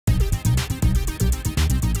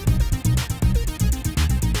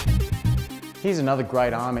Here's another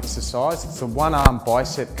great arm exercise. It's a one-arm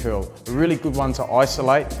bicep curl. A really good one to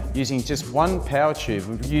isolate using just one power tube.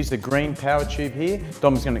 We've used the green power tube here.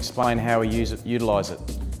 Dom's going to explain how we utilise it.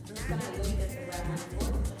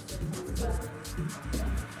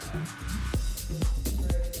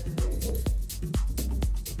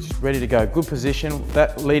 Just ready to go. Good position.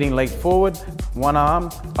 That leading leg forward, one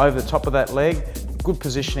arm over the top of that leg. Good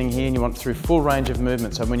positioning here, and you want through full range of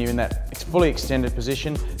movement. So when you're in that fully extended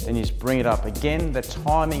position, then you just bring it up. Again, the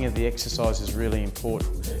timing of the exercise is really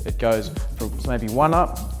important. It goes from maybe one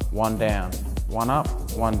up, one down, one up,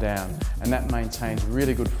 one down, and that maintains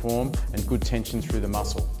really good form and good tension through the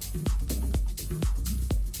muscle.